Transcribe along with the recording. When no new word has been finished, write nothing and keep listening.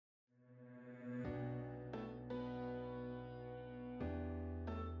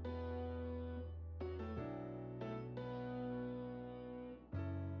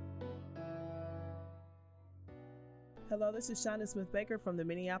Hello, this is Shonda Smith-Baker from the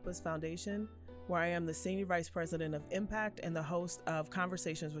Minneapolis Foundation, where I am the Senior Vice President of Impact and the host of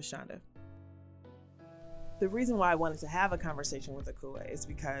Conversations with Chanda. The reason why I wanted to have a conversation with Acooa is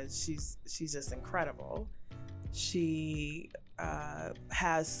because she's just incredible. She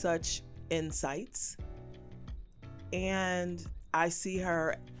has such insights, and I see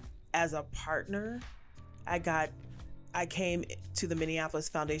her as a partner. I came to the Minneapolis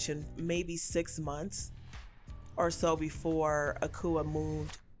Foundation maybe 6 months or so before Acooa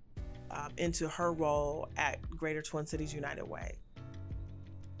moved into her role at Greater Twin Cities United Way.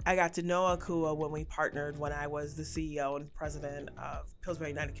 I got to know Acooa when we partnered when I was the CEO and president of Pillsbury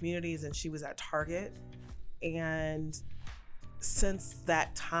United Communities, and she was at Target. And since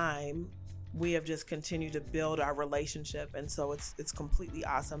that time, we have just continued to build our relationship. And so it's completely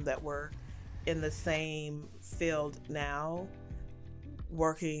awesome that we're in the same field now,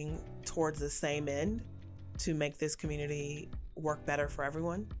 working towards the same end to make this community work better for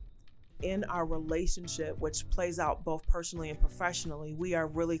everyone. In our relationship, which plays out both personally and professionally, we are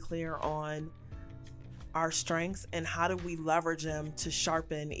really clear on our strengths and how do we leverage them to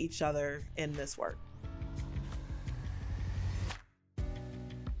sharpen each other in this work.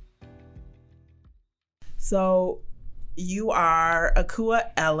 So you are Acooa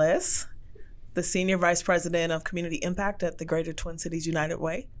Ellis, the Senior Vice President of Community Impact at the Greater Twin Cities United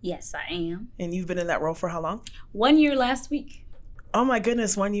Way. Yes, I am. And you've been in that role for how long? 1 year last week. Oh my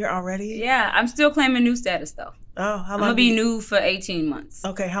goodness, 1 year already? Yeah, I'm still claiming new status though. Oh, how long? I'm going to be new for 18 months.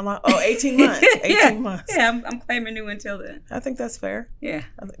 Okay, how long? Oh, 18 months. 18 months. Yeah, I'm claiming new until then. I think that's fair. Yeah.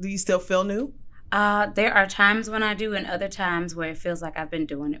 Do you still feel new? There are times when I do and other times where it feels like I've been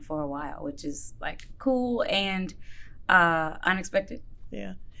doing it for a while, which is like cool and unexpected.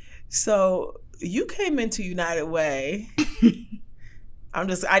 Yeah. So you came into United Way. I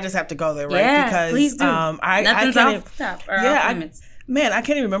just have to go there, right? Yeah, because please do. Nothing's off the top. Man, I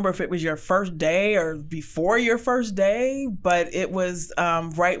can't even remember if it was your first day or before your first day, but it was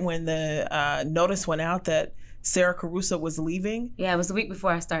right when the notice went out that Sarah Caruso was leaving. Yeah, it was the week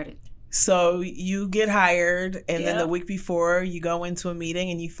before I started. So you get hired, and then the week before you go into a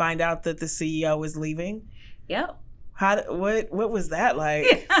meeting and you find out that the CEO is leaving. Yep. What was that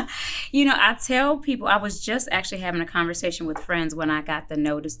like? You know, I tell people, I was just actually having a conversation with friends when I got the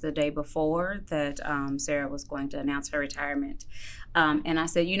notice the day before that Sarah was going to announce her retirement. And I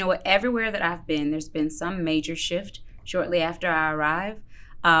said, you know what, everywhere that I've been, there's been some major shift shortly after I arrive.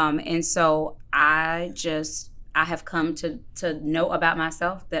 And so I have come to know about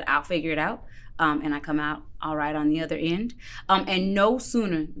myself that I'll figure it out. And I come out all right on the other end. And no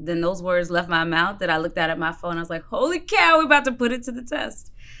sooner than those words left my mouth that I looked out at my phone. I was like, holy cow, we're about to put it to the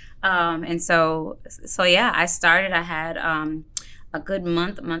test. And so yeah, I started. I had a good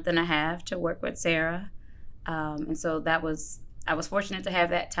month and a half to work with Sarah. And so I was fortunate to have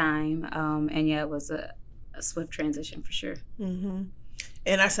that time. And yeah, it was a swift transition for sure. Mm-hmm.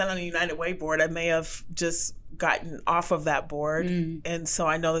 And I sat on the United Way board. I may have just gotten off of that board. And so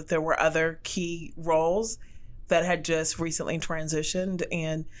I know that there were other key roles that had just recently transitioned,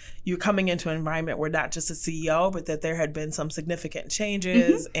 and you're coming into an environment where not just a CEO, but that there had been some significant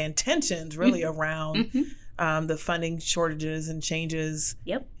changes and tensions really around the funding shortages and changes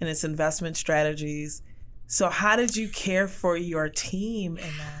in its investment strategies. So how did you care for your team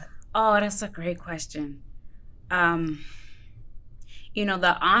in that? Oh, that's a great question. You know,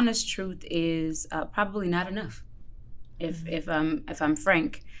 the honest truth is probably not enough. If I'm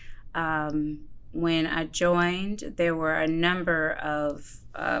frank, when I joined, there were a number of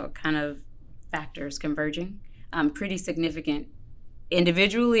kind of factors converging, pretty significant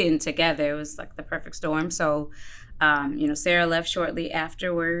individually and together. It was like the perfect storm. So, you know, Sarah left shortly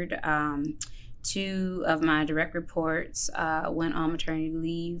afterward. Two of my direct reports went on maternity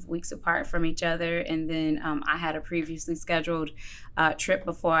leave weeks apart from each other. And then I had a previously scheduled trip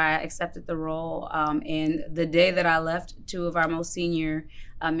before I accepted the role. And the day that I left, two of our most senior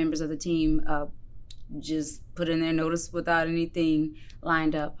members of the team just put in their notice without anything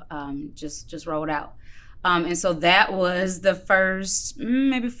lined up, just rolled out. And so that was the first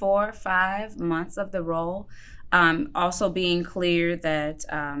maybe 4 or 5 months of the role. Also being clear that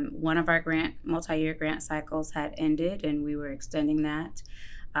one of our multi-year grant cycles had ended and we were extending that.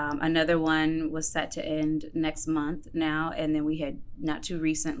 Another one was set to end next month now, and then we had not too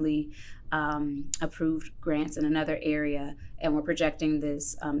recently approved grants in another area, and we're projecting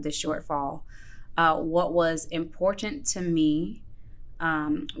this shortfall. What was important to me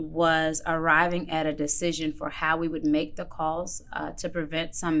was arriving at a decision for how we would make the calls to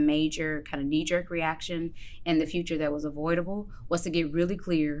prevent some major kind of knee-jerk reaction in the future that was avoidable, was to get really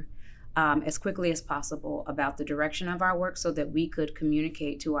clear as quickly as possible about the direction of our work so that we could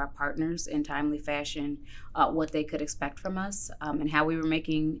communicate to our partners in timely fashion what they could expect from us, and how we were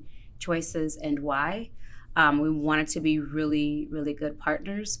making choices and why. We wanted to be really, really good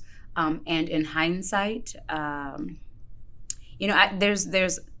partners. And in hindsight,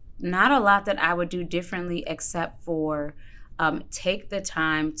 there's not a lot that I would do differently except for take the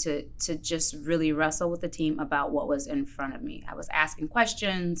time to just really wrestle with the team about what was in front of me. I was asking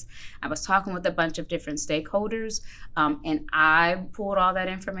questions. I was talking with a bunch of different stakeholders, and I pulled all that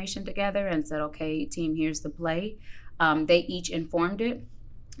information together and said, okay, team, here's the play. They each informed it,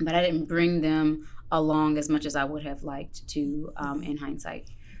 but I didn't bring them along as much as I would have liked to in hindsight.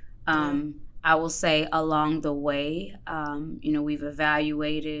 I will say along the way, we've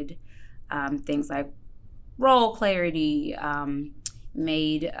evaluated things like role clarity,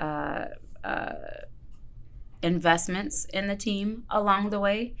 made investments in the team along the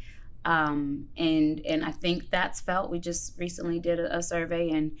way. And I think that's felt. We just recently did a survey,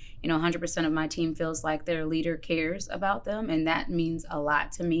 and 100% of my team feels like their leader cares about them, and that means a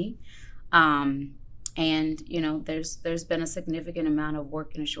lot to me. And there's been a significant amount of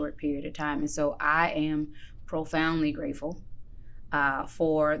work in a short period of time, and so I am profoundly grateful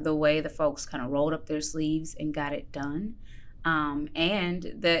for the way the folks kind of rolled up their sleeves and got it done.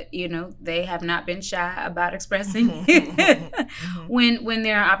 And that, they have not been shy about expressing when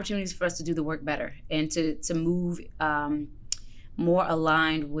there are opportunities for us to do the work better and to move more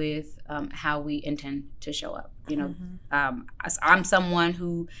aligned with how we intend to show up. I'm someone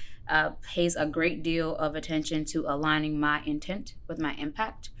who pays a great deal of attention to aligning my intent with my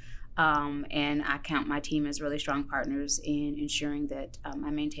impact. And I count my team as really strong partners in ensuring that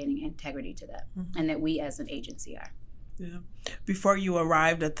I'm maintaining integrity to that, and that we as an agency are. Yeah. Before you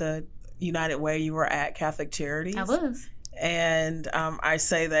arrived at the United Way, you were at Catholic Charities. I was. And I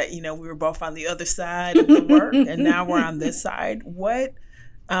say that, we were both on the other side of the work, and now we're on this side. What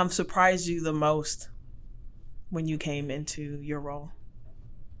surprised you the most when you came into your role?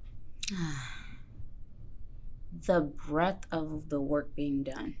 The breadth of the work being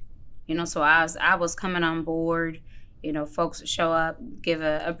done. So I was coming on board. Folks show up, give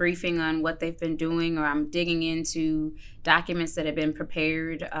a briefing on what they've been doing, or I'm digging into documents that have been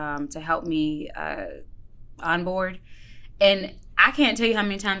prepared to help me on board. And I can't tell you how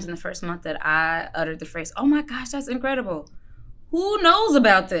many times in the first month that I uttered the phrase, "Oh my gosh, that's incredible. Who knows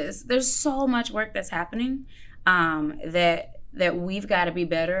about this?" There's so much work that's happening that we've got to be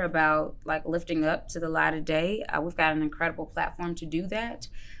better about, like, lifting up to the light of day. We've got an incredible platform to do that.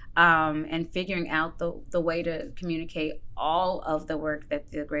 And figuring out the way to communicate all of the work that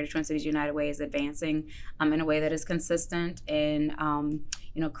the Greater Twin Cities United Way is advancing in a way that is consistent and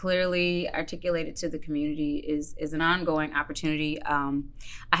clearly articulated to the community is an ongoing opportunity. I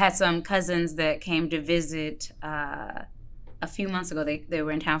had some cousins that came to visit a few months ago. They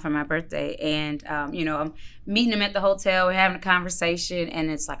were in town for my birthday, and I'm meeting them at the hotel. We're having a conversation, and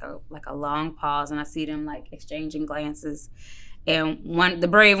it's like a long pause, and I see them like exchanging glances. And the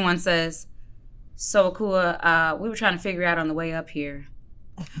brave one says, "So Acooa, we were trying to figure out on the way up here,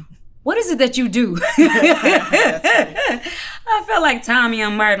 what is it that you do?" I felt like Tommy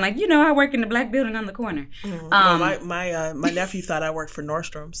on Martin, like, I work in the black building on the corner. My nephew thought I worked for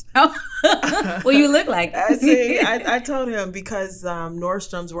Nordstrom's. Oh, well, you look like it. I told him because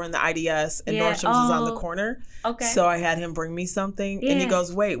Nordstrom's were in the IDS and Nordstrom's is on the corner. Okay. So I had him bring me something, and he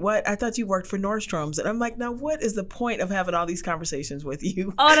goes, "Wait, what? I thought you worked for Nordstrom's." And I'm like, "Now, what is the point of having all these conversations with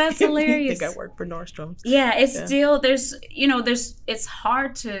you?" Oh, that's hilarious. You think I work for Nordstrom's? Yeah, it's still it's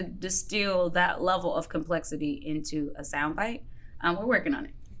hard to distill that level of complexity into a soundbite. We're working on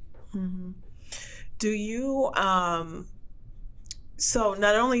it. Mm-hmm. Do you? So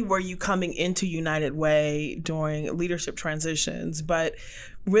not only were you coming into United Way during leadership transitions, but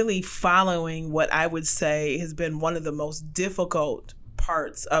really following what I would say has been one of the most difficult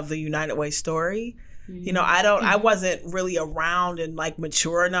parts of the United Way story. Mm-hmm. I wasn't really around and like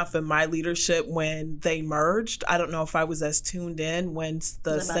mature enough in my leadership when they merged. I don't know if I was as tuned in when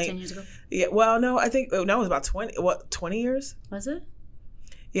the was it about 10 years ago? Yeah, well, no, I think it was about 20 years? Was it?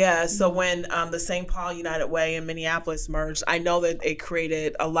 Yeah, so when the St. Paul United Way and Minneapolis merged, I know that it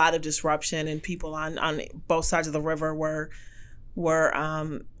created a lot of disruption, and people on both sides of the river were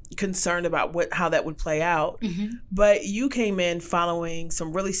concerned about how that would play out. Mm-hmm. But you came in following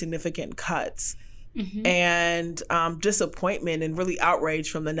some really significant cuts. Mm-hmm. And disappointment and really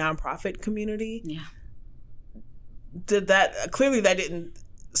outrage from the nonprofit community. Yeah. Clearly that didn't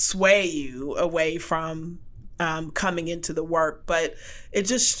sway you away from coming into the work, but it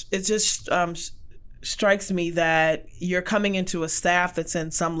just strikes me that you're coming into a staff that's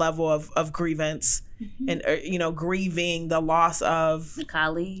in some level of grievance and, grieving the loss of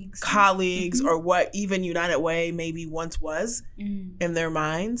colleagues, or what even United Way maybe once was in their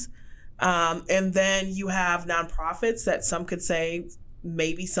minds. And then you have nonprofits that some could say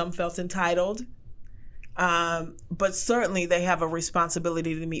maybe some felt entitled. But certainly they have a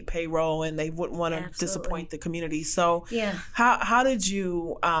responsibility to meet payroll, and they wouldn't want to disappoint the community. So how did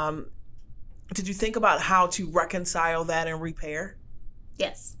you think about how to reconcile that and repair?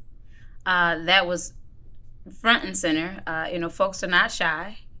 Yes. That was front and center. Folks are not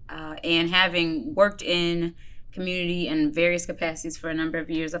shy. And having worked in community in various capacities for a number of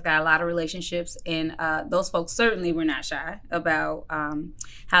years, I've got a lot of relationships, and those folks certainly were not shy about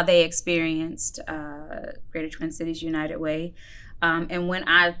how they experienced Greater Twin Cities United Way. And when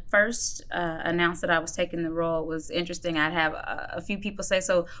I first announced that I was taking the role, it was interesting. I'd have a few people say,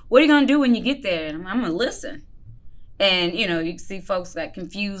 "So what are you going to do when you get there?" And I'm going to listen. And, you see folks got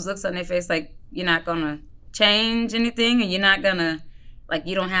confused looks on their face, like, you're not going to change anything, and you're not going to, like,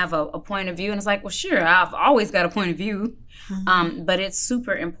 you don't have a point of view. And it's like, well, sure, I've always got a point of view. But it's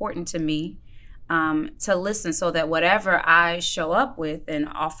super important to me to listen, so that whatever I show up with and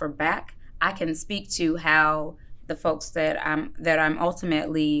offer back, I can speak to how the folks that I'm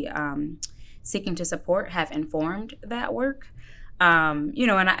ultimately seeking to support have informed that work.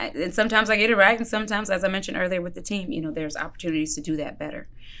 And sometimes I get it right, and sometimes, as I mentioned earlier with the team, there's opportunities to do that better.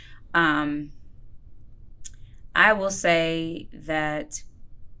 I will say that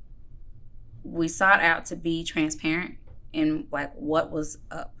we sought out to be transparent in, like, what was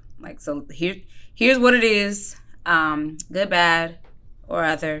up. Like, so here's what it is, good, bad, or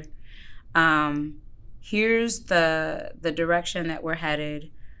other. Here's the direction that we're headed,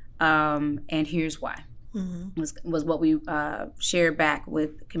 and here's why. Was what we shared back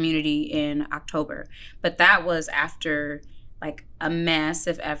with the community in October. But that was after, like, a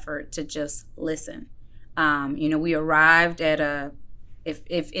massive effort to just listen. We arrived at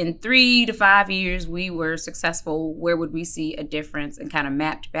if in 3 to 5 years we were successful, where would we see a difference, and kind of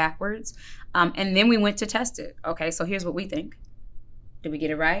mapped backwards. And then we went to test it. Okay, so here's what we think. Did we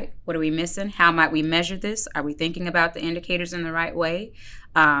get it right? What are we missing? How might we measure this? Are we thinking about the indicators in the right way?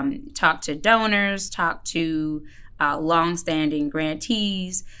 Talk to donors, talk to longstanding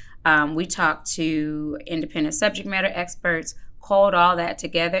grantees. We talked to independent subject matter experts, called all that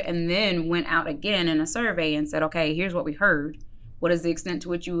together, and then went out again in a survey and said, okay, here's what we heard. What is the extent to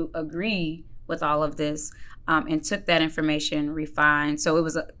which you agree with all of this? And took that information, refined. So it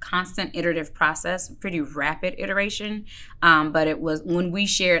was a constant iterative process, pretty rapid iteration. But it was, when we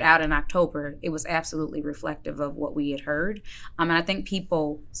shared out in October, it was absolutely reflective of what we had heard. And I think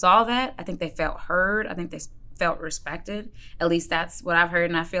people saw that. I think they felt heard. I think they felt respected. At least that's what I've heard.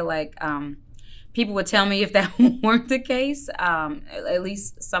 And I feel like people would tell me if that weren't the case, at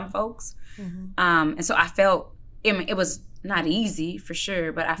least some folks. And so I felt, it was not easy for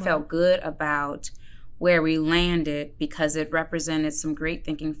sure, but I felt good about where we landed, because it represented some great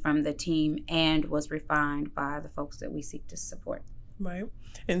thinking from the team and was refined by the folks that we seek to support. Right.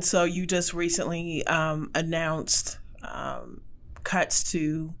 And so you just recently announced cuts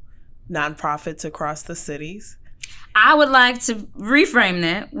to nonprofits across the cities. I would like to reframe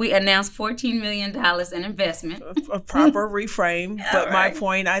that. We announced $14 million in investment. A proper reframe. But my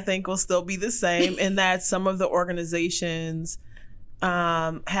point, I think, will still be the same, in that some of the organizations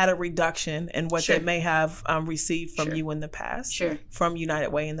had a reduction in what they may have received from you in the past, from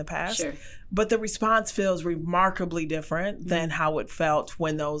United Way in the past. But the response feels remarkably different than how it felt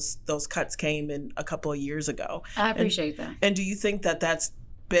when those cuts came in a couple of years ago. I appreciate that. And do you think that that's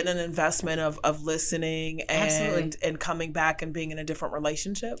been an investment of listening and coming back and being in a different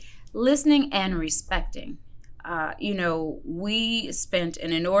relationship? Listening and respecting. We spent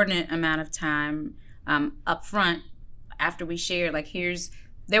an inordinate amount of time up front after we shared, like,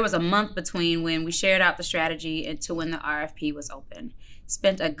 there was a month between when we shared out the strategy and to when the RFP was open.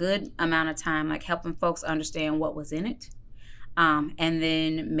 Spent a good amount of time, like, helping folks understand what was in it. And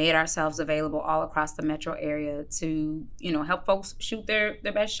then made ourselves available all across the metro area to, help folks shoot their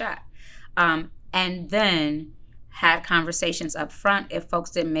best shot. And then had conversations up front if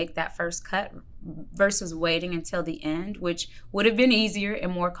folks didn't make that first cut, versus waiting until the end, which would have been easier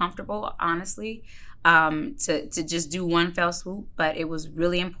and more comfortable, honestly, to just do one fell swoop. But it was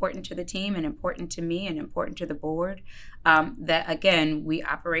really important to the team, and important to me, and important to the board, that, again, we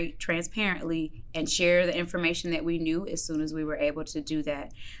operate transparently and share the information that we knew as soon as we were able to do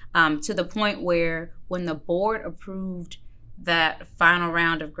that, to the point where when the board approved that final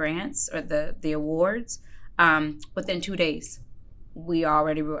round of grants, or the awards, within 2 days we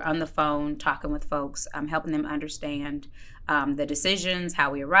already were on the phone talking with folks, helping them understand the decisions,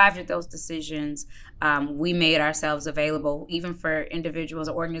 how we arrived at those decisions. We made ourselves available even for individuals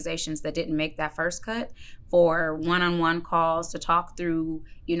or organizations that didn't make that first cut for one-on-one calls to talk through,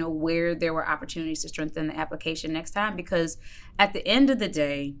 where there were opportunities to strengthen the application next time. Because at the end of the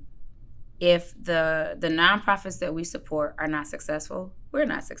day, if the nonprofits that we support are not successful, we're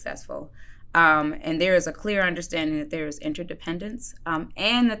not successful. And there is a clear understanding that there is interdependence,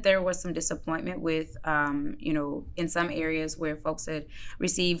 and that there was some disappointment with, in some areas where folks had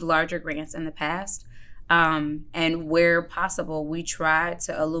received larger grants in the past. And where possible, we try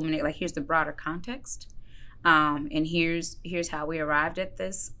to illuminate, like, here's the broader context. And here's how we arrived at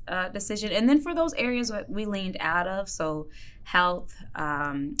this decision. And then for those areas that we leaned out of, so health,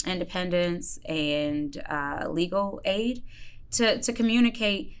 independence, and legal aid, to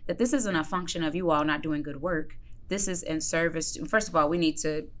communicate that this isn't a function of you all not doing good work. This is in service to, first of all, we need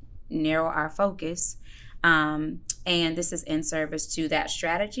to narrow our focus. And this is in service to that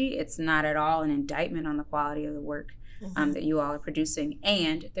strategy. It's not at all an indictment on the quality of the work that you all are producing.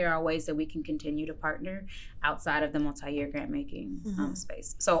 And there are ways that we can continue to partner outside of the multi-year grant making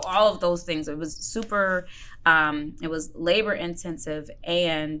space. So all of those things, it was super, it was labor intensive,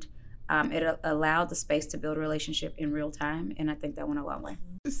 and it allowed the space to build a relationship in real time. And I think that went a long way.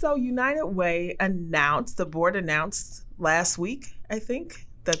 So United Way the board announced last week, I think,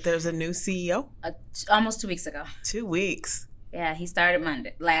 that there's a new CEO. Almost 2 weeks ago. 2 weeks. Yeah, he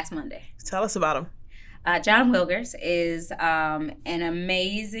started last Monday. Tell us about him. John Wilgers is an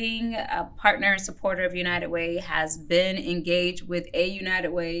amazing partner and supporter of United Way, has been engaged with a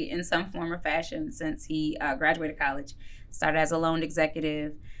United Way in some form or fashion since he graduated college. Started as a loan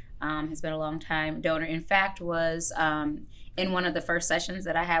executive, has been a long time donor. In fact, was in one of the first sessions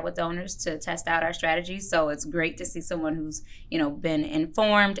that I had with donors to test out our strategies. So it's great to see someone who's, been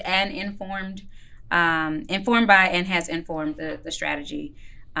informed by and has informed the strategy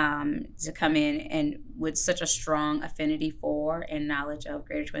to come in and with such a strong affinity for and knowledge of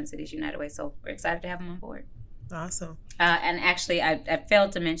Greater Twin Cities United Way. So we're excited to have him on board. Awesome. And actually, I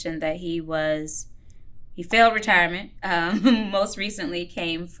failed to mention that he failed retirement. Most recently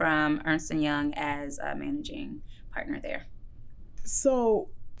came from Ernst & Young as a managing partner there. So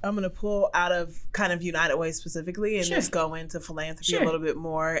I'm going to pull out of kind of United Way specifically and just go into philanthropy a little bit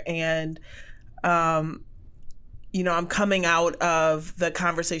more. And, I'm coming out of the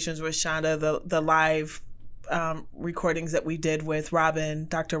conversations with Chanda, the live recordings that we did with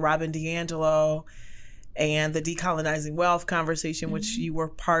Dr. Robin DiAngelo, and the Decolonizing Wealth conversation, which you were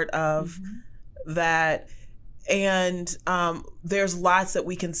part of that. And there's lots that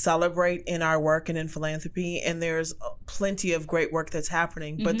we can celebrate in our work and in philanthropy, and there's plenty of great work that's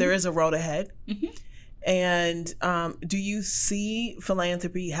happening, but there is a road ahead. And do you see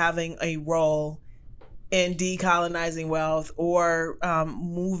philanthropy having a role in decolonizing wealth or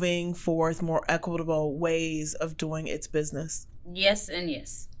moving forth more equitable ways of doing its business? Yes and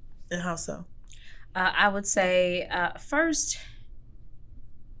yes. And how so? I would say, first,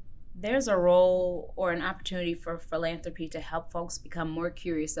 there's a role or an opportunity for philanthropy to help folks become more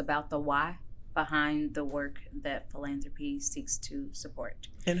curious about the why behind the work that philanthropy seeks to support.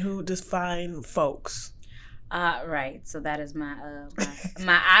 And who define folks? Right. So that is my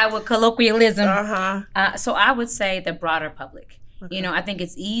Iowa colloquialism. So I would say the broader public. Okay. I think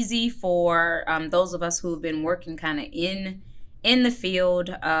it's easy for those of us who've been working kind of in the field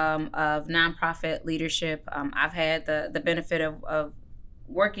of nonprofit leadership. I've had the benefit of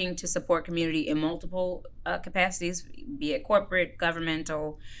working to support community in multiple capacities, be it corporate,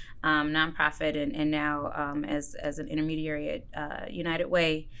 governmental, nonprofit, and now as an intermediary at United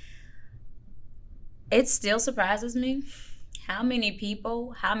Way. It still surprises me how many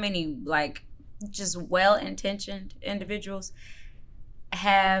just well-intentioned individuals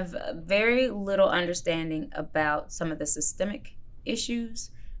have very little understanding about some of the systemic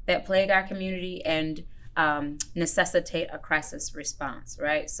issues that plague our community and necessitate a crisis response,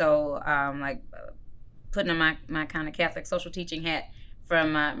 right? So putting on my kind of Catholic social teaching hat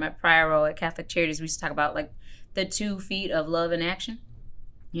from my prior role at Catholic Charities, we used to talk about like the 2 feet of love and action.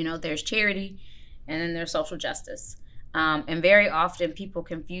 There's charity and then there's social justice. And very often people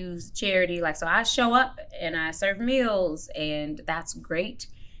confuse charity, so I show up and I serve meals, and that's great.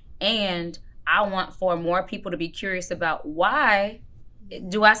 And I want for more people to be curious about, why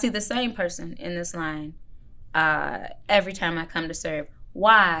do I see the same person in this line every time I come to serve?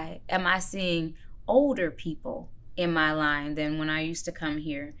 Why am I seeing older people in my line than when I used to come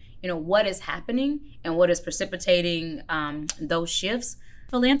here? What is happening and what is precipitating those shifts?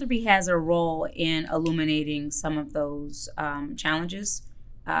 philanthropy has a role in illuminating some of those challenges,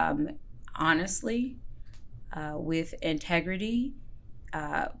 honestly, with integrity,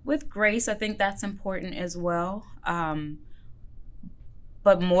 with grace. I think that's important as well.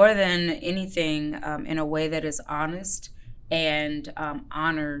 But more than anything, in a way that is honest and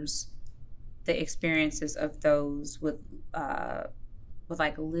honors the experiences of those with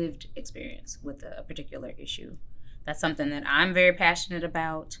like lived experience with a particular issue. That's something that I'm very passionate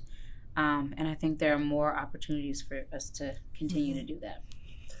about, and I think there are more opportunities for us to continue to do that.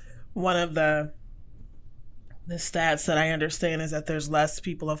 One of the stats that I understand is that there's less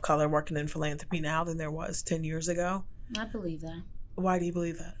people of color working in philanthropy now than there was 10 years ago. I believe that. Why do you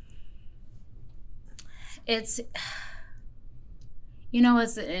believe that? It's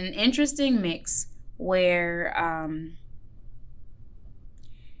an interesting mix where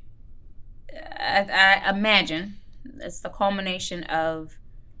I imagine it's the culmination of,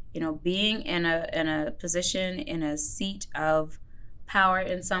 being in a position, in a seat of power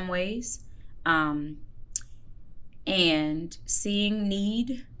in some ways, and seeing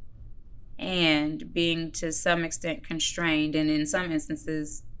need and being to some extent constrained, and in some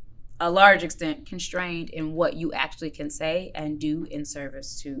instances a large extent constrained in what you actually can say and do in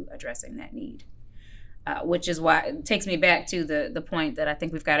service to addressing that need, which is why it takes me back to the point that I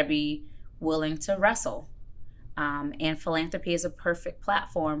think we've got to be willing to wrestle, and philanthropy is a perfect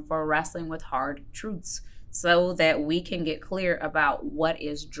platform for wrestling with hard truths so that we can get clear about what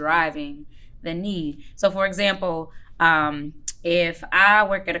is driving the need. So for example, if I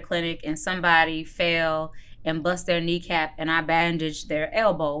work at a clinic and somebody fell and bust their kneecap and I bandage their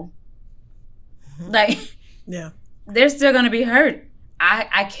elbow, they're still going to be hurt.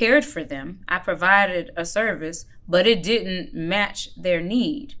 I cared for them. I provided a service, but it didn't match their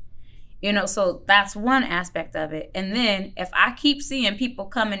need. So that's one aspect of it. And then if I keep seeing people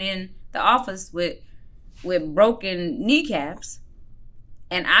coming in the office with broken kneecaps,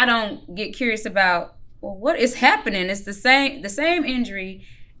 and I don't get curious about, well, what is happening? It's the same injury,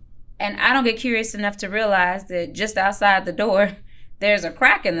 and I don't get curious enough to realize that just outside the door there's a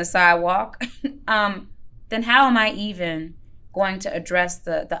crack in the sidewalk, then how am I even going to address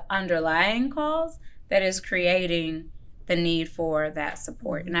the underlying cause that is creating the need for that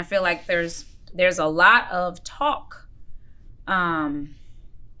support? And I feel like there's a lot of talk. Let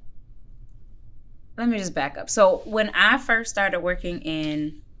me just back up. So when I first started working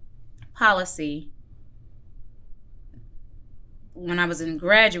in policy, when I was in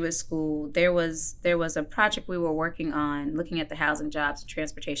graduate school, there was a project we were working on looking at the housing, jobs, and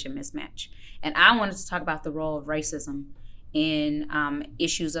transportation mismatch. And I wanted to talk about the role of racism in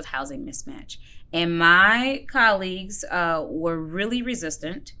issues of housing mismatch. And my colleagues were really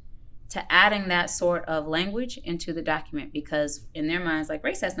resistant to adding that sort of language into the document because in their minds, like,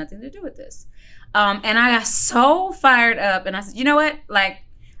 race has nothing to do with this. And I got so fired up and I said, you know what? Like,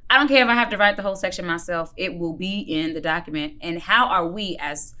 I don't care if I have to write the whole section myself. It will be in the document. And how are we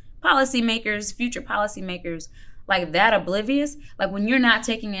as policymakers, future policymakers, like that oblivious? Like when you're not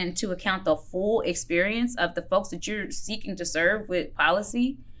taking into account the full experience of the folks that you're seeking to serve with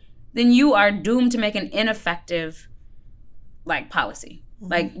policy, then you are doomed to make an ineffective policy.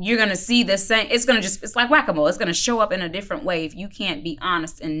 Like you're going to see the same, it's like whack-a-mole. It's going to show up in a different way if you can't be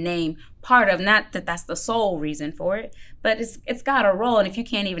honest and name part of, not that that's the sole reason for it, but it's got a role. And if you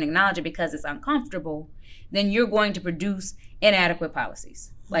can't even acknowledge it because it's uncomfortable, then you're going to produce inadequate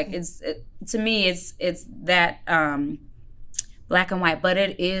policies. Like to me, it's that black and white, but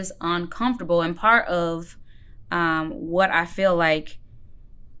it is uncomfortable. And part of what I feel like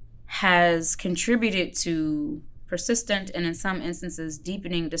has contributed to persistent and in some instances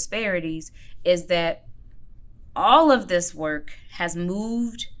deepening disparities is that all of this work has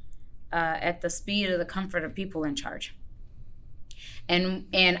moved at the speed of the comfort of people in charge. And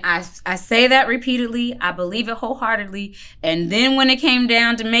I say that repeatedly. I believe it wholeheartedly. And then when it came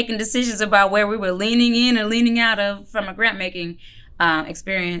down to making decisions about where we were leaning in and leaning out of from a grant making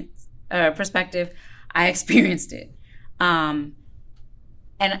perspective, I experienced it.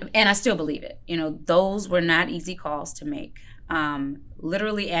 And I still believe it. Those were not easy calls to make,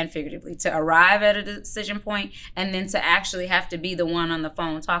 literally and figuratively, to arrive at a decision point and then to actually have to be the one on the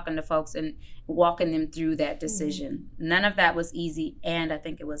phone talking to folks and walking them through that decision. None of that was easy, and I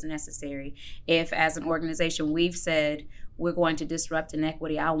think it was necessary. If, as an organization, we've said we're going to disrupt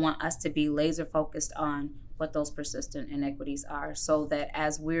inequity, I want us to be laser focused on what those persistent inequities are so that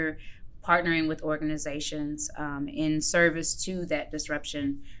as we're partnering with organizations in service to that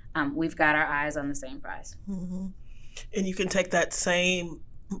disruption, we've got our eyes on the same prize. And you can take that same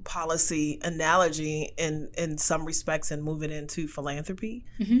policy analogy in some respects and move it into philanthropy.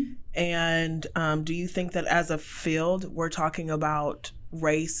 Mm-hmm. And do you think that as a field, we're talking about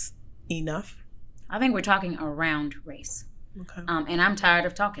race enough? I think we're talking around race. Okay. And I'm tired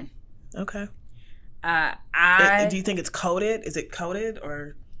of talking. Okay. Do you think it's coded? Is it coded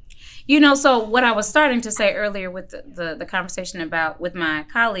or? So what I was starting to say earlier with the conversation with my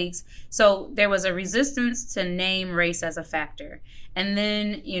colleagues, so there was a resistance to name race as a factor. And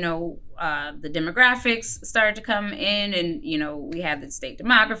then, the demographics started to come in and, we had the state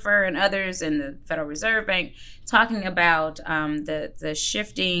demographer and others and the Federal Reserve Bank talking about the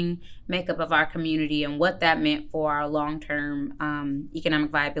shifting makeup of our community and what that meant for our long-term economic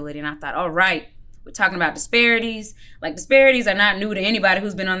viability. And I thought, all right, we're talking about disparities. Like, disparities are not new to anybody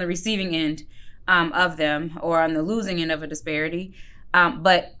who's been on the receiving end of them or on the losing end of a disparity.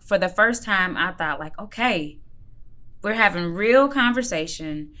 But for the first time, I thought, like, okay, we're having real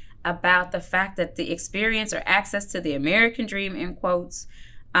conversation about the fact that the experience or access to the American dream, in quotes,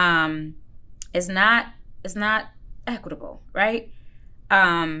 is not equitable, right?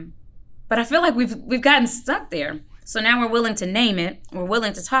 But I feel like we've gotten stuck there. So now we're willing to name it. We're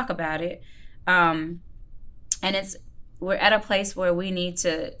willing to talk about it. And we're at a place where we need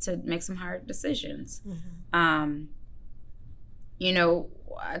to make some hard decisions. Mm-hmm.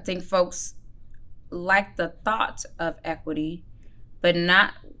 I think folks like the thought of equity, but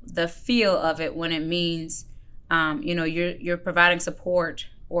not the feel of it when it means, you're providing support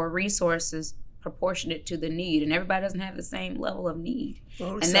or resources proportionate to the need, and everybody doesn't have the same level of need,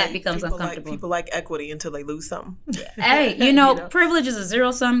 and that becomes uncomfortable. People like equity until they lose something. Hey, privilege is a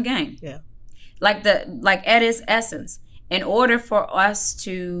zero-sum game. Yeah. Like at its essence, in order for us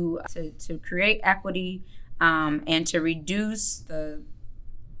to create equity and to reduce the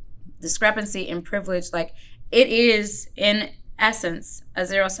discrepancy in privilege, like, it is in essence a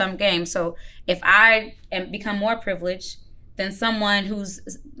zero-sum game. So if I become more privileged, then someone who's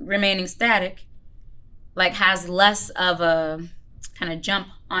remaining static, like, has less of a kind of jump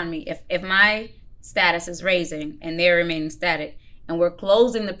on me. If my status is raising and they're remaining static, and we're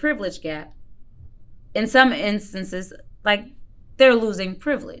closing the privilege gap, in some instances, like, they're losing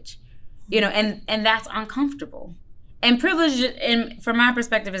privilege, and that's uncomfortable. And privilege, from my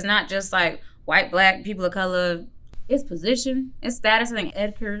perspective, is not just like white, black, people of color. It's position, it's status. I think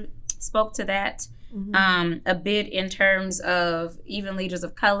Edgar spoke to that a bit in terms of even leaders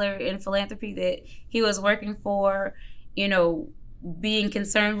of color in philanthropy that he was working for, being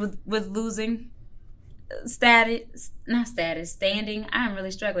concerned with losing standing. I'm really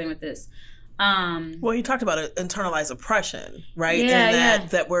struggling with this. Well, you talked about internalized oppression, right? Yeah, and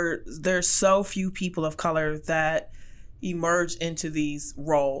that there's so few people of color that emerge into these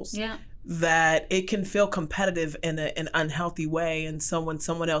roles, that it can feel competitive in an unhealthy way. And so when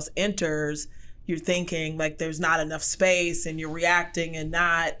someone else enters, you're thinking like there's not enough space, and you're reacting and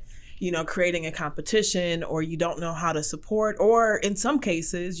not, creating a competition, or you don't know how to support, or in some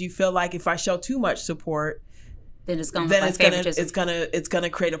cases you feel like if I show too much support, then it's gonna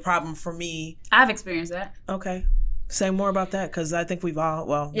create a problem for me. I've experienced that. Okay. Say more about that, because I think we've all,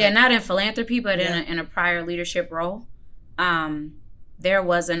 not in philanthropy, but in a prior leadership role. There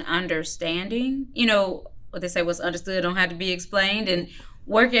was an understanding, what they say, what's understood don't have to be explained, and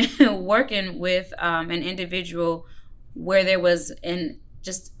working with an individual where there was an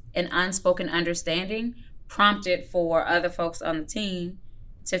unspoken understanding prompted for other folks on the team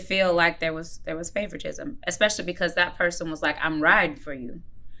to feel like there was favoritism, especially because that person was like, I'm riding for you.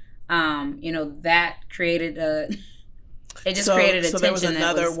 That created created a tension. So there was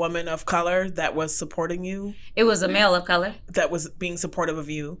another woman of color that was supporting you? It was a male of color. That was being supportive of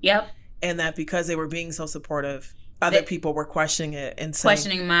you? Yep. And that because they were being so supportive, other people were questioning it and saying,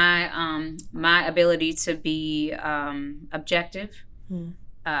 questioning my ability to be objective,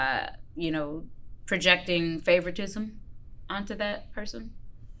 projecting favoritism onto that person.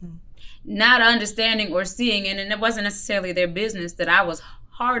 Not understanding or seeing, and it wasn't necessarily their business that I was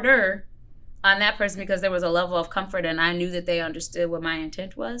harder on that person, because there was a level of comfort and I knew that they understood what my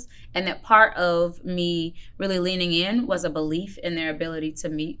intent was, and that part of me really leaning in was a belief in their ability to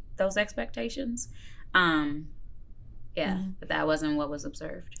meet those expectations. But that wasn't what was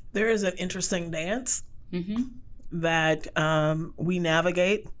observed. There is an interesting dance that we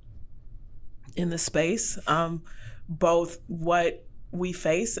navigate in the space, both what we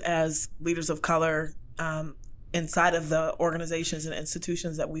face as leaders of color inside of the organizations and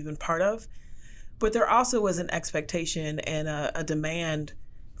institutions that we've been part of. But there also is an expectation and a demand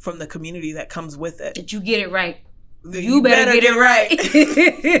from the community that comes with it. That you get it right. You better get it right.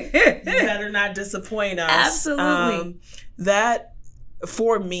 You better not disappoint us. Absolutely. That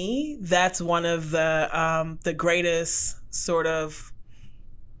for me, that's one of the greatest sort of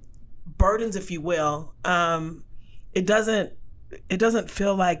burdens, if you will. It doesn't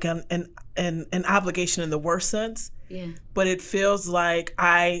feel like an obligation in the worst sense. Yeah. But it feels like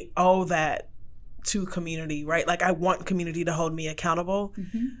I owe that to community, right? Like I want community to hold me accountable.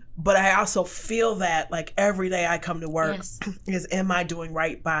 Mm-hmm. But I also feel that like every day I come to work is, am I doing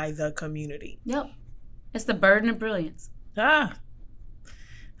right by the community? Yep. It's the burden of brilliance. I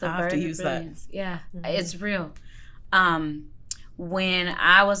have to use that. Yeah, mm-hmm. It's real. When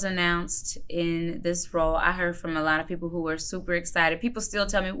I was announced in this role, I heard from a lot of people who were super excited. People still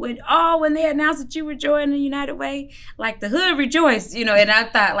tell me, when they announced that you were joining the United Way, like the hood rejoiced, and I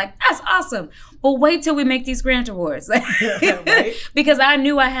thought, like, that's awesome. But wait till we make these grant awards. Right? Because I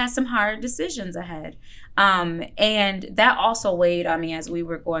knew I had some hard decisions ahead. And that also weighed on me as we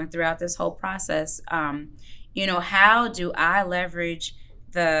were going throughout this whole process. How do I leverage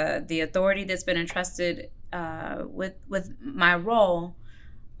the authority that's been entrusted with my role,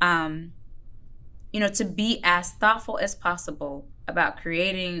 to be as thoughtful as possible about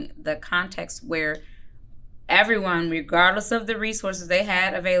creating the context where everyone, regardless of the resources they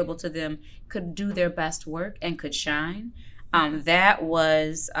had available to them, could do their best work and could shine. That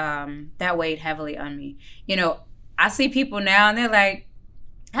weighed heavily on me. I see people now and they're like,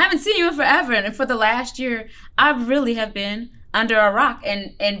 I haven't seen you in forever. And for the last year, I really have been under a rock,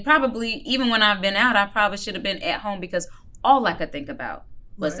 and probably even when I've been out, I probably should have been at home because all I could think about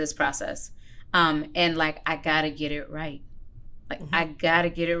was this process. And like, I gotta get it right. Like, mm-hmm. I gotta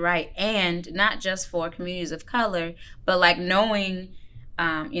get it right. And not just for communities of color, but like knowing,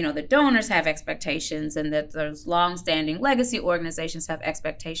 the donors have expectations and that those longstanding legacy organizations have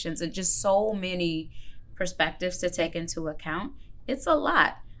expectations and just so many perspectives to take into account. It's a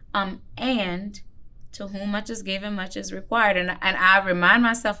lot. And to whom much is given, much is required. And I remind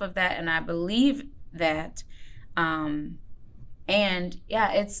myself of that, and I believe that. And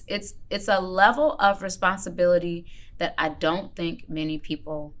yeah, it's a level of responsibility that I don't think many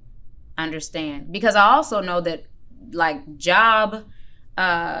people understand. Because I also know that, like, job,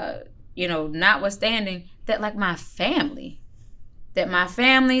 notwithstanding, that like my family, that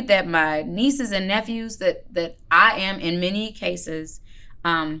my nieces and nephews, that I am in many cases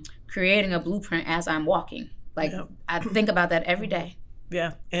creating a blueprint as I'm walking. Like, yeah. I think about that every day.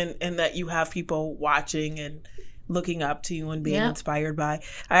 Yeah, and that you have people watching and looking up to you and being inspired by.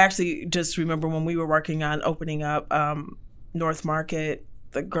 I actually just remember when we were working on opening up North Market,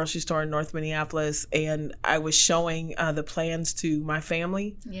 the grocery store in North Minneapolis, and I was showing the plans to my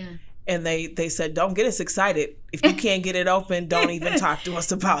family. Yeah. And they said, don't get us excited. If you can't get it open, don't even talk to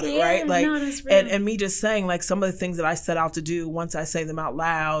us about it, right? Like, no, that's real. And me just saying, like, some of the things that I set out to do, once I say them out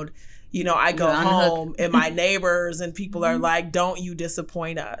loud, I go home and my neighbors and people are like, don't you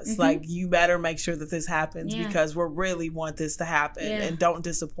disappoint us. Mm-hmm. Like, you better make sure that this happens because we really want this to happen and don't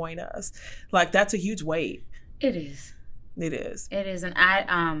disappoint us. Like, that's a huge weight. It is. It is. It is. And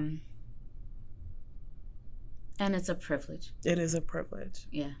and it's a privilege. It is a privilege.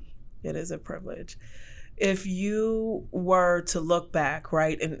 Yeah. It is a privilege. If you were to look back,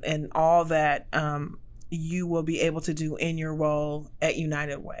 right, and all that you will be able to do in your role at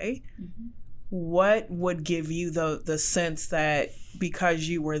United Way, mm-hmm. what would give you the sense that because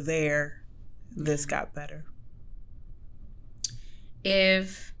you were there, this got better?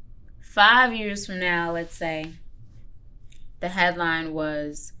 If 5 years from now, let's say, the headline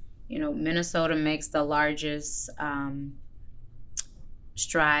was, Minnesota makes the largest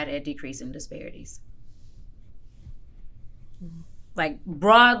stride at decreasing disparities. Mm-hmm. Like,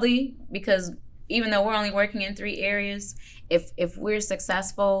 broadly, because even though we're only working in 3 areas, if we're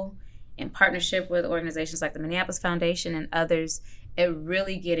successful in partnership with organizations like the Minneapolis Foundation and others at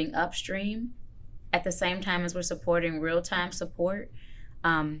really getting upstream at the same time as we're supporting real-time support,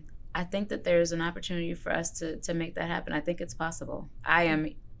 I think that there's an opportunity for us to make that happen. I think it's possible. I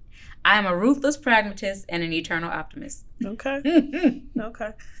am a ruthless pragmatist and an eternal optimist. Okay.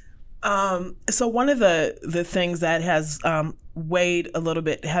 Okay. So one of the things that has weighed a little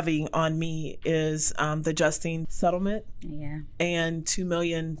bit heavy on me is the Justine settlement. Yeah. And $2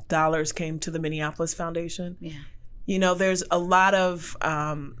 million came to the Minneapolis Foundation. Yeah. There's a lot of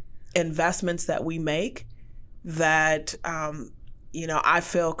investments that we make that, I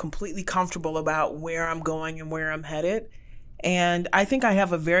feel completely comfortable about where I'm going and where I'm headed. And I think I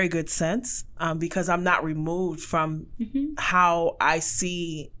have a very good sense because I'm not removed from mm-hmm. how I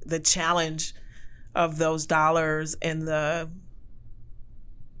see the challenge of those dollars and the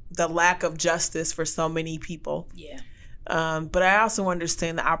lack of justice for so many people. Yeah. But I also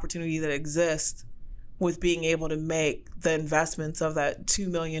understand the opportunity that exists with being able to make the investments of that $2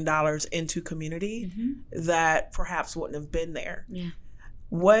 million into community that perhaps wouldn't have been there. Yeah.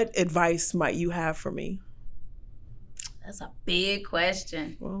 What advice might you have for me? That's a big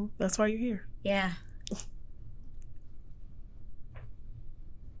question. Well, that's why you're here. Yeah.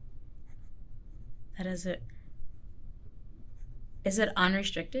 That is it. Is it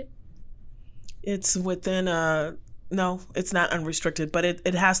unrestricted? It's within no, it's not unrestricted, but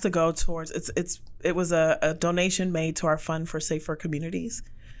it has to go towards it was a donation made to our fund for safer communities.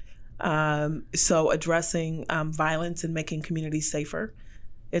 So addressing violence and making communities safer.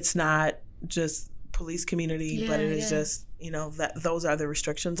 It's not just police community, but it is just, that those are the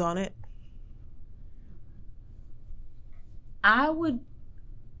restrictions on it. I would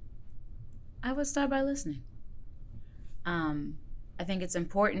start by listening. I think it's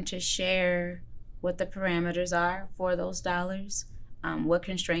important to share what the parameters are for those dollars, what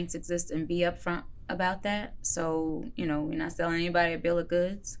constraints exist, and be upfront about that. So, we're not selling anybody a bill of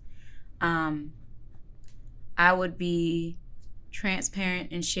goods. I would be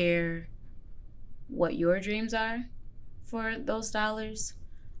transparent and share what your dreams are for those dollars.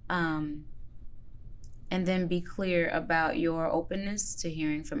 And then be clear about your openness to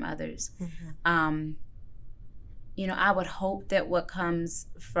hearing from others. I would hope that what comes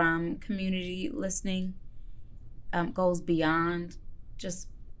from community listening goes beyond just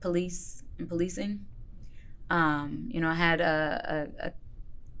police and policing. I had a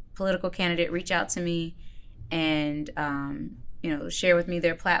political candidate reach out to me and, share with me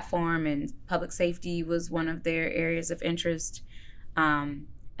their platform, and public safety was one of their areas of interest,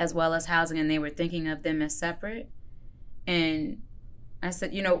 as well as housing, and they were thinking of them as separate. And I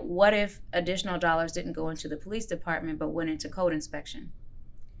said, what if additional dollars didn't go into the police department but went into code inspection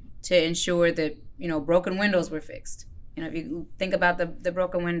to ensure that, broken windows were fixed? If you think about the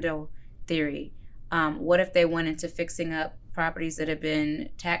broken window theory, what if they went into fixing up properties that have been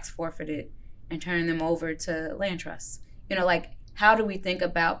tax forfeited and turning them over to land trusts? How do we think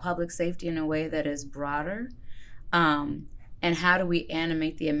about public safety in a way that is broader? And how do we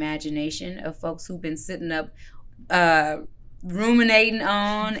animate the imagination of folks who've been sitting up ruminating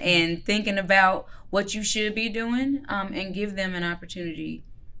on and thinking about what you should be doing, and give them an opportunity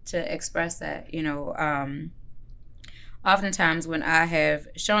to express that. Oftentimes when I have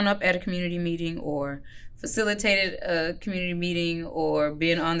shown up at a community meeting or facilitated a community meeting or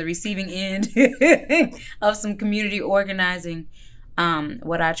been on the receiving end of some community organizing,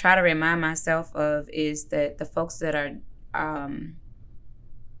 what I try to remind myself of is that the folks that are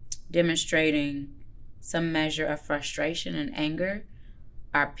demonstrating some measure of frustration and anger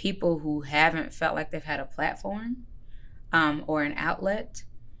are people who haven't felt like they've had a platform, or an outlet,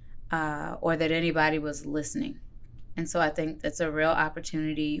 or that anybody was listening. And so I think that's a real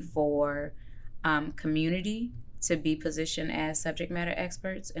opportunity for community to be positioned as subject matter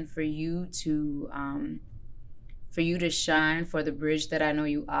experts, and for you to shine for the bridge that I know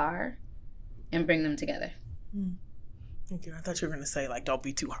you are, and bring them together. Thank you. I thought you were going to say, don't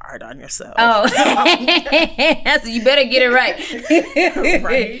be too hard on yourself. Oh, so you better get it right.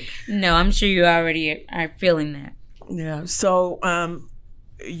 Right. No, I'm sure you already are feeling that. Yeah. So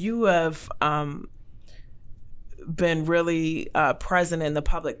you have been really present in the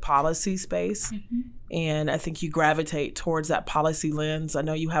public policy space. And I think you gravitate towards that policy lens. I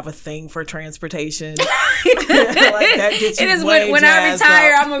know you have a thing for transportation. That gets you it is when I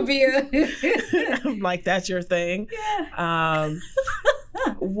retire, up. I'm going to be I'm like, that's your thing. Yeah.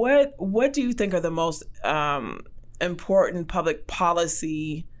 What do you think are the most important public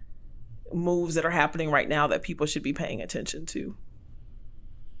policy moves that are happening right now that people should be paying attention to?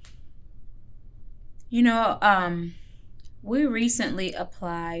 We recently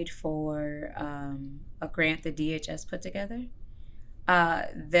applied for a grant the DHS put together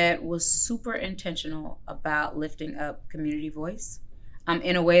that was super intentional about lifting up community voice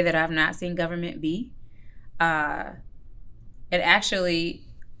in a way that I've not seen government be.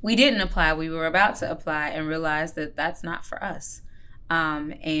 We didn't apply. We were about to apply and realized that that's not for us.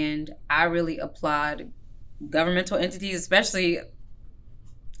 And I really applaud governmental entities, especially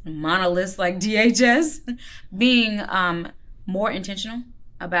monoliths like DHS, being more intentional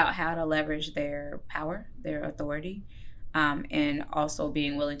about how to leverage their power, their authority, and also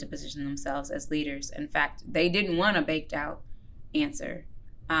being willing to position themselves as leaders. In fact, they didn't want a baked out answer.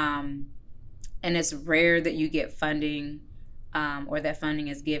 And it's rare that you get funding or that funding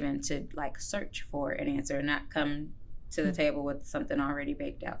is given to search for an answer and not come to the table with something already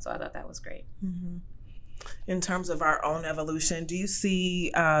baked out. So I thought that was great. Mm-hmm. In terms of our own evolution, do you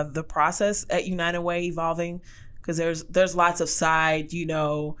see the process at United Way evolving? Because there's lots of side,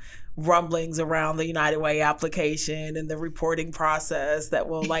 rumblings around the United Way application and the reporting process that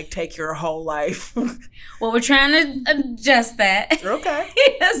will like take your whole life. Well, we're trying to adjust that. Okay.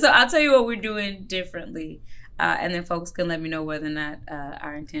 So I'll tell you what we're doing differently. And then folks can let me know whether or not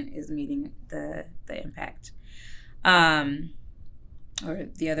our intent is meeting the impact. Or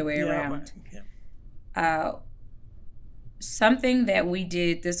the other way around. Yeah. Something that we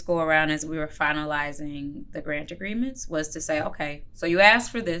did this go around as we were finalizing the grant agreements was to say, okay, so you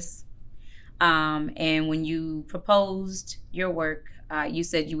asked for this. And when you proposed your work, you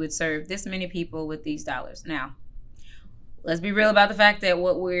said you would serve this many people with these dollars. Now, let's be real about the fact that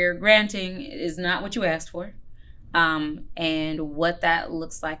what we're granting is not what you asked for. And what that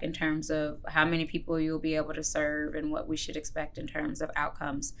looks like in terms of how many people you'll be able to serve and what we should expect in terms of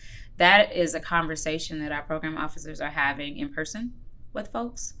outcomes. That is a conversation that our program officers are having in person with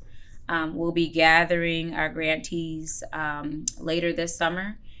folks. We'll be gathering our grantees later this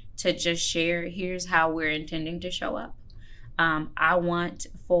summer to just share, here's how we're intending to show up. I want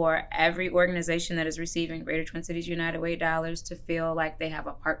for every organization that is receiving Greater Twin Cities United Way dollars to feel like they have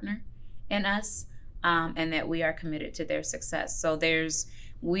a partner in us. And that we are committed to their success. So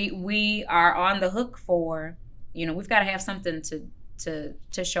we are on the hook for, we've got to have something to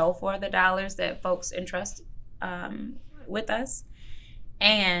show for the dollars that folks entrust with us.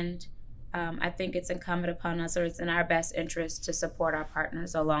 And I think it's incumbent upon us, or it's in our best interest to support our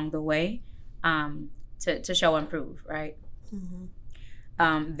partners along the way to show and prove, right?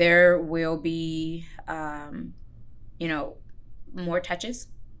 Mm-hmm. There will be, more touches.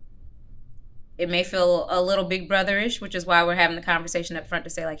 It may feel a little big brotherish, which is why we're having the conversation up front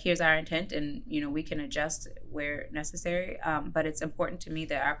to say, like, here's our intent, and, we can adjust where necessary. But it's important to me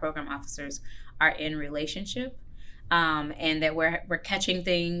that our program officers are in relationship, and that we're catching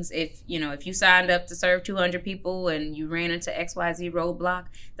things. If you signed up to serve 200 people and you ran into XYZ roadblock,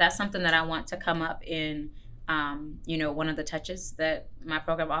 that's something that I want to come up in, one of the touches that my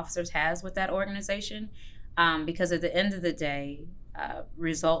program officers has with that organization, because at the end of the day,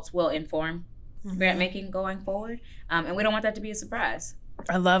 results will inform grant making going forward, and we don't want that to be a surprise.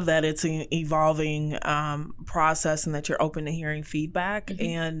 I love that it's an evolving process and that you're open to hearing feedback.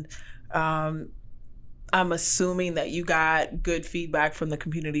 Mm-hmm. And I'm assuming that you got good feedback from the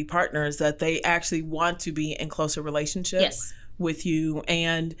community partners that they actually want to be in closer relationship with you.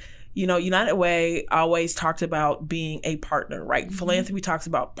 And United Way always talked about being a partner, right? Mm-hmm. Philanthropy talks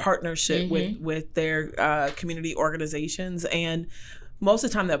about partnership with their community organizations, and most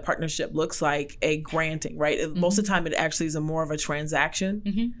of the time that partnership looks like a granting, right? Mm-hmm. Most of the time it actually is more of a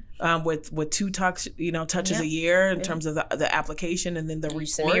transaction with two touches a year in terms of the application and then the report.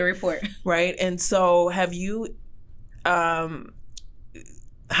 Send me a report. Right? And so have you,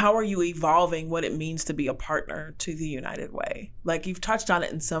 how are you evolving what it means to be a partner to the United Way? Like, you've touched on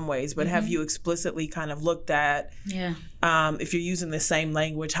it in some ways, but have you explicitly kind of looked at, if you're using the same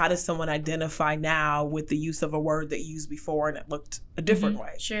language, how does someone identify now with the use of a word that you used before and it looked a different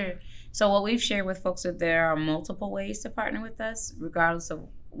way? Sure. So what we've shared with folks is there are multiple ways to partner with us, regardless of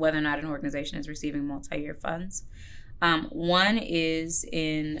whether or not an organization is receiving multi-year funds. One is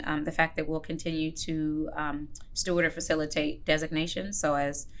in the fact that we'll continue to steward or facilitate designations. So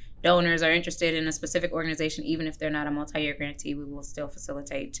as donors are interested in a specific organization, even if they're not a multi-year grantee, we will still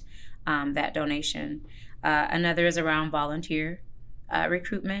facilitate that donation. Another is around volunteer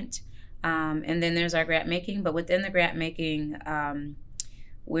recruitment. And then there's our grant making. But within the grant making,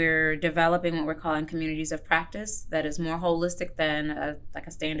 we're developing what we're calling communities of practice that is more holistic than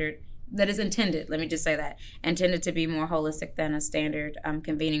a standard. That is intended, let me just say that, intended to be more holistic than a standard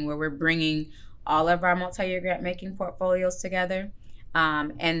convening, where we're bringing all of our multi-year grant making portfolios together.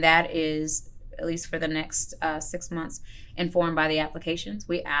 And that is, at least for the next 6 months, informed by the applications.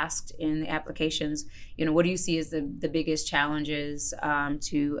 We asked in the applications, what do you see as the biggest challenges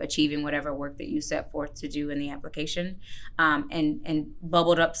to achieving whatever work that you set forth to do in the application, and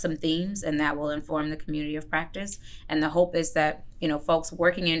bubbled up some themes, and that will inform the community of practice. And the hope is that, folks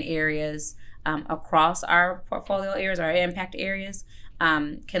working in areas across our portfolio areas, our impact areas,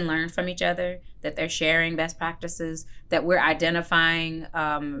 can learn from each other, that they're sharing best practices, that we're identifying,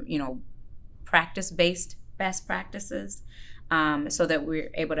 practice-based best practices, so that we're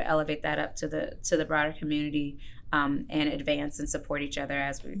able to elevate that up to the broader community, and advance and support each other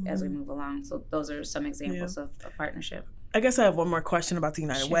as we move along. So those are some examples of partnership. I guess I have one more question about the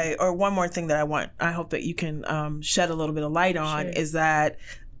United Way, or one more thing that I hope that you can shed a little bit of light on, is that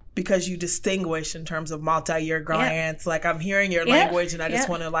because you distinguish in terms of multi-year grants, like I'm hearing your language, and I just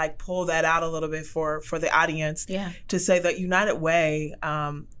want to pull that out a little bit for the audience to say that United Way,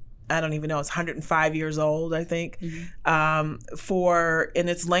 I don't even know, it's 105 years old, I think. In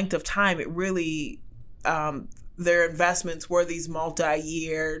its length of time, it really, their investments were these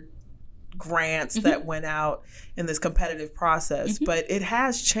multi-year grants that went out in this competitive process. But it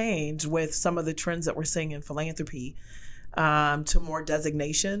has changed with some of the trends that we're seeing in philanthropy, to more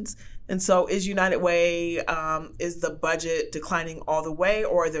designations. And so is United Way, is the budget declining all the way,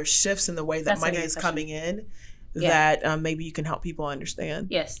 or are there shifts in the way that money is coming in that maybe you can help people understand?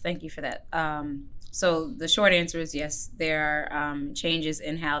 Yes, thank you for that. So the short answer is yes, there are changes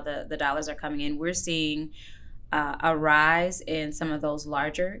in how the dollars are coming in. We're seeing a rise in some of those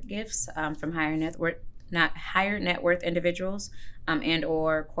larger gifts from higher net worth individuals and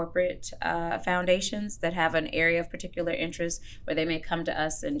or corporate foundations that have an area of particular interest where they may come to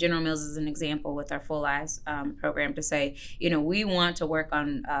us. And General Mills is an example with our Full Lives program to say, we want to work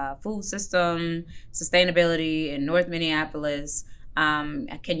on food system sustainability in North Minneapolis. Can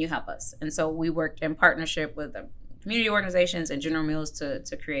you help us? And so we worked in partnership with community organizations and General Mills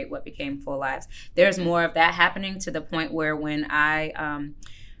to create what became Full Lives. There's more of that happening, to the point where when I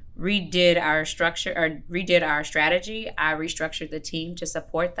redid our strategy, I restructured the team to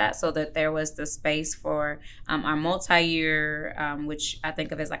support that, so that there was the space for our multi-year, which I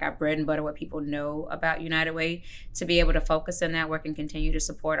think of as like our bread and butter, what people know about United Way, to be able to focus in that work and continue to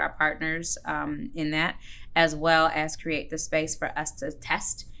support our partners in that, as well as create the space for us to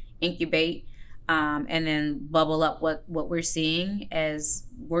test, incubate, and then bubble up what we're seeing as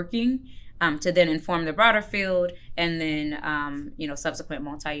working, to then inform the broader field, and then subsequent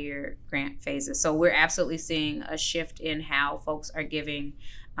multi-year grant phases. So we're absolutely seeing a shift in how folks are giving,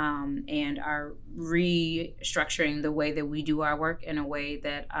 and are restructuring the way that we do our work in a way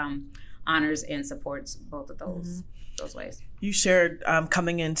that honors and supports both of those ways. You shared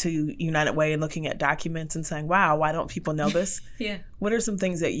coming into United Way and looking at documents and saying, wow, why don't people know this? Yeah. What are some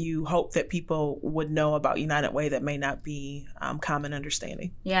things that you hope that people would know about United Way that may not be common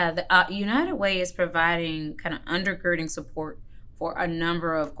understanding? Yeah, the United Way is providing kind of undergirding support for a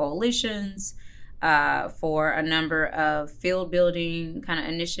number of coalitions, for a number of field building kind of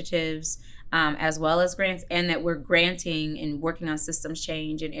initiatives, as well as grants, and that we're granting and working on systems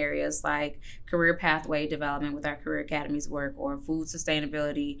change in areas like career pathway development with our career academies work, or food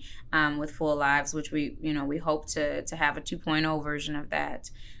sustainability with Full Lives, which we hope to have a 2.0 version of that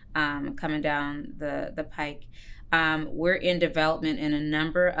coming down the pike. We're in development in a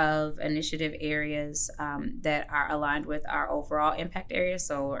number of initiative areas that are aligned with our overall impact areas,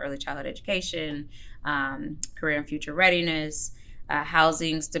 so early childhood education, career and future readiness,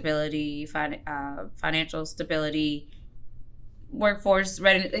 housing stability, financial stability, workforce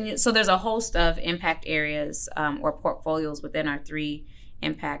readiness. And so there's a host of impact areas or portfolios within our 3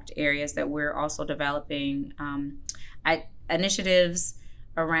 impact areas that we're also developing initiatives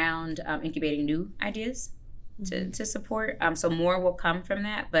around incubating new ideas to support. So more will come from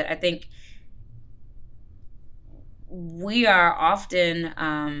that. But I think we are often...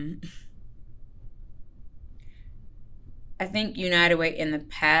 I think United Way in the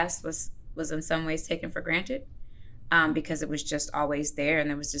past was in some ways taken for granted because it was just always there, and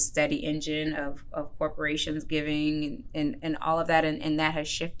there was this steady engine of corporations giving and all of that, and that has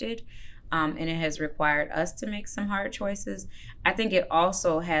shifted, and it has required us to make some hard choices. I think it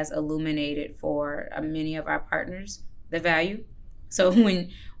also has illuminated for many of our partners the value. So when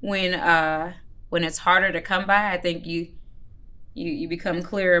it's harder to come by, I think you become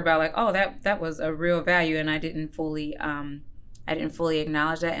clear about like, oh, that was a real value, and I didn't fully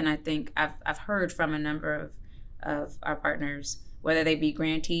acknowledge that. And I think I've heard from a number of our partners, whether they be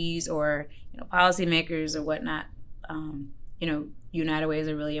grantees or policymakers or whatnot. United Way is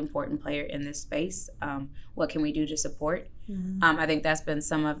a really important player in this space. What can we do to support? I think that's been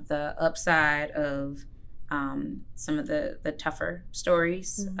some of the upside of some of the tougher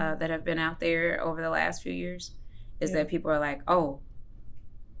stories that have been out there over the last few years. Is that people are like, oh,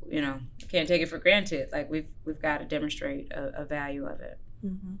 can't take it for granted. Like we've got to demonstrate a value of it.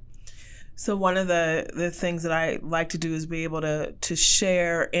 So one of the things that I like to do is be able to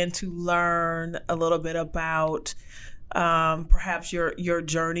share and to learn a little bit about perhaps your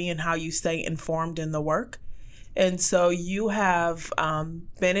journey and how you stay informed in the work. And so you have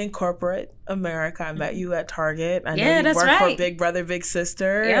been in corporate America. I met you at Target. I know you worked for Big Brother, Big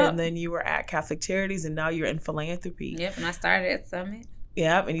Sister. Yep. And then you were at Catholic Charities, and now you're in philanthropy. Yep, and I started at Summit.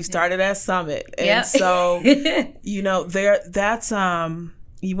 Yep, and you started at Summit. And so, that's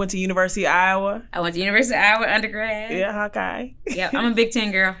you went to University of Iowa. I went to University of Iowa undergrad. Yeah, Hawkeye. Yep, I'm a Big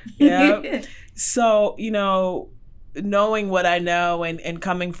Ten girl. Yep. So, knowing what I know and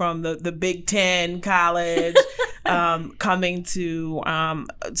coming from the Big Ten college, coming to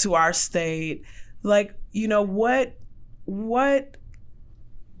our state, like, you know, what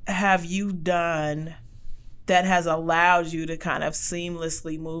have you done that has allowed you to kind of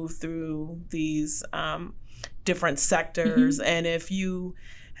seamlessly move through these different sectors? Mm-hmm. And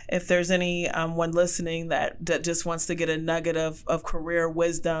if there's any one listening that just wants to get a nugget of career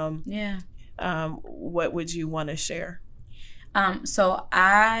wisdom, what would you want to share? So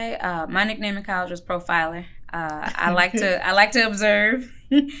my nickname in college was Profiler. I like to observe.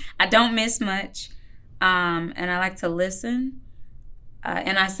 I don't miss much, and I like to listen.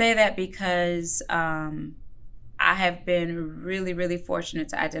 And I say that because I have been really, really fortunate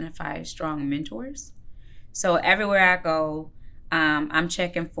to identify strong mentors. So everywhere I go, I'm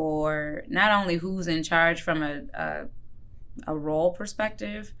checking for not only who's in charge from a role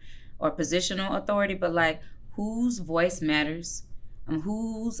perspective or positional authority, but like whose voice matters,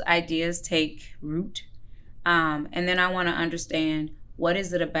 whose ideas take root. And then I want to understand, what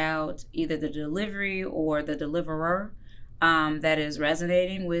is it about either the delivery or the deliverer that is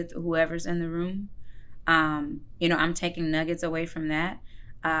resonating with whoever's in the room. I'm taking nuggets away from that.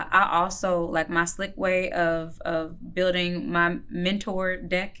 I also, like, my slick way of building my mentor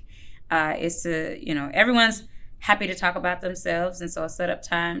deck is to, everyone's happy to talk about themselves. And so I set up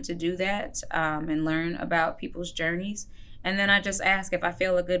time to do that and learn about people's journeys. And then I just ask if I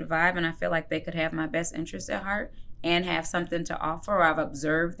feel a good vibe and I feel like they could have my best interest at heart and have something to offer, or I've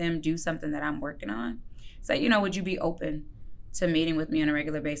observed them do something that I'm working on. So, would you be open to meeting with me on a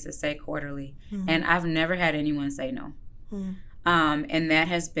regular basis, say quarterly? Mm-hmm. And I've never had anyone say no. Mm-hmm. And that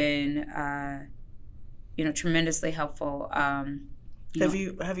has been, tremendously helpful. Do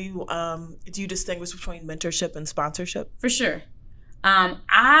you distinguish between mentorship and sponsorship? For sure.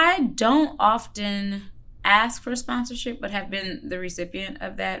 I don't often ask for sponsorship, but have been the recipient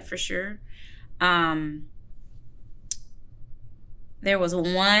of that for sure. There was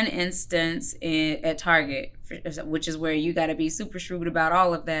one instance at Target, which is where you got to be super shrewd about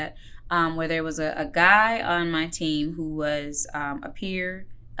all of that, where there was a guy on my team who was a peer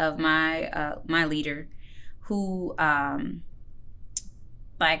of my leader, who was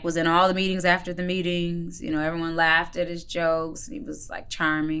in all the meetings after the meetings. Everyone laughed at his jokes. He was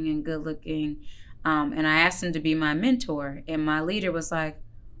charming and good looking. And I asked him to be my mentor. And my leader was like,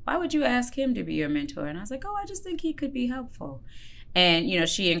 "Why would you ask him to be your mentor?" And I was like, "Oh, I just think he could be helpful." And,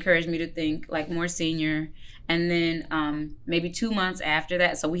 she encouraged me to think more senior. And then maybe 2 months after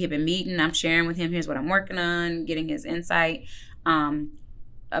that, so we had been meeting, I'm sharing with him, here's what I'm working on, getting his insight.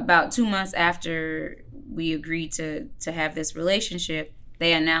 About 2 months after we agreed to have this relationship,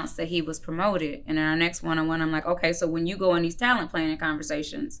 they announced that he was promoted. And in our next one-on-one, I'm like, okay, so when you go in these talent planning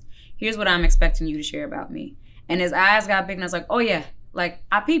conversations, here's what I'm expecting you to share about me. And his eyes got big and I was like, oh yeah, I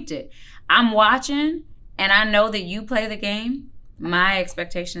peeped it. I'm watching and I know that you play the game. My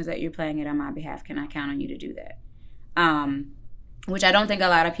expectation is that you're playing it on my behalf. Can I count on you to do that? Which I don't think a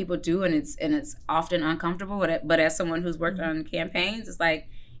lot of people do, and it's often uncomfortable. But as someone who's worked on campaigns, it's like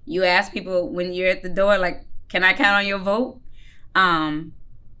you ask people when you're at the door, can I count on your vote? So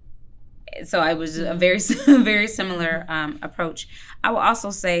it was a very very similar approach. I will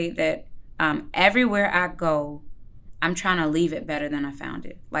also say that everywhere I go, I'm trying to leave it better than I found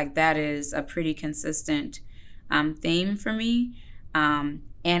it. That is a pretty consistent theme for me.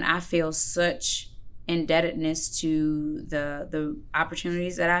 And I feel such indebtedness to the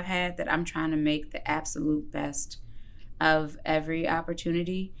opportunities that I've had that I'm trying to make the absolute best of every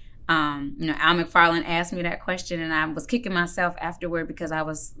opportunity. Al McFarland asked me that question and I was kicking myself afterward because I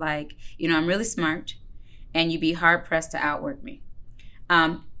was like, I'm really smart and you'd be hard pressed to outwork me.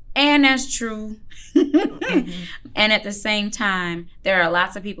 And that's true. Mm-hmm. And at the same time, there are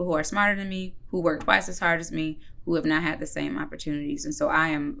lots of people who are smarter than me, who work twice as hard as me, who have not had the same opportunities. And so I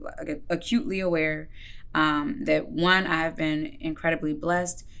am acutely aware that, one, I have been incredibly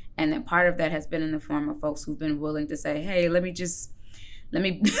blessed, and that part of that has been in the form of folks who've been willing to say, hey, let me let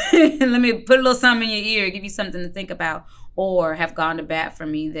me put a little something in your ear, give you something to think about, or have gone to bat for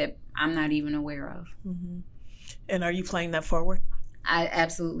me that I'm not even aware of. Mm-hmm. And are you playing that forward? I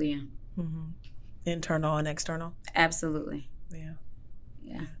absolutely am. Mm-hmm. Internal and external? Absolutely. Yeah.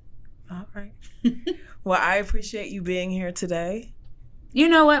 All right. Well, I appreciate you being here today. You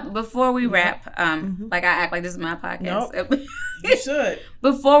know what? Before we wrap, I act like this is my podcast. Nope. You should.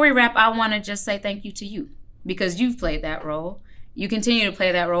 Before we wrap, I want to just say thank you to you, because you've played that role. You continue to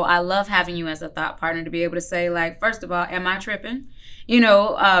play that role. I love having you as a thought partner to be able to say, first of all, am I tripping?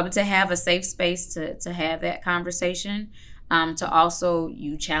 To have a safe space to have that conversation. to also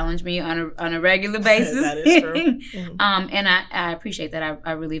you challenge me on a regular basis. That is true. Mm-hmm. And I appreciate that.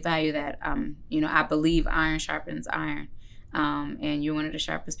 I really value that. I believe iron sharpens iron. And you're one of the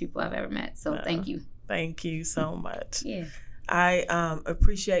sharpest people I've ever met. So thank you. Thank you so much. Yeah. I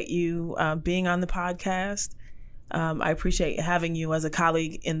appreciate you being on the podcast. I appreciate having you as a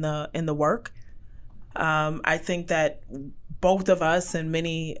colleague in the work. I think that both of us and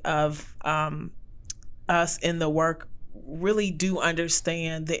many of us in the work really do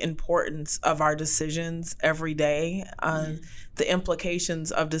understand the importance of our decisions every day, the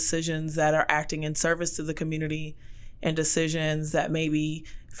implications of decisions that are acting in service to the community and decisions that maybe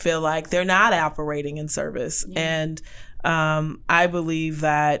feel like they're not operating in service. And I believe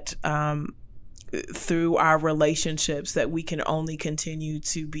that through our relationships that we can only continue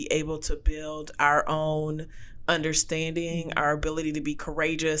to be able to build our own understanding, our ability to be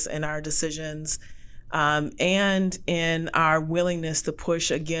courageous in our decisions, and in our willingness to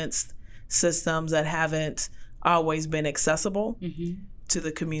push against systems that haven't always been accessible to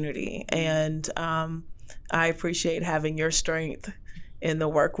the community. And I appreciate having your strength in the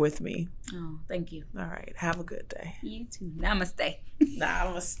work with me. Oh, thank you. All right. Have a good day. You too. Namaste.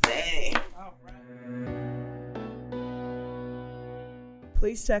 Namaste. All right.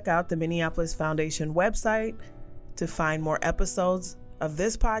 Please check out the Minneapolis Foundation website to find more episodes of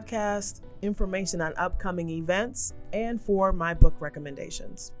this podcast, information on upcoming events, and for my book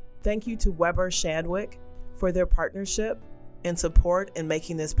recommendations. Thank you to Weber Shandwick for their partnership and support in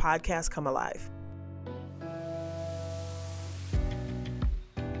making this podcast come alive.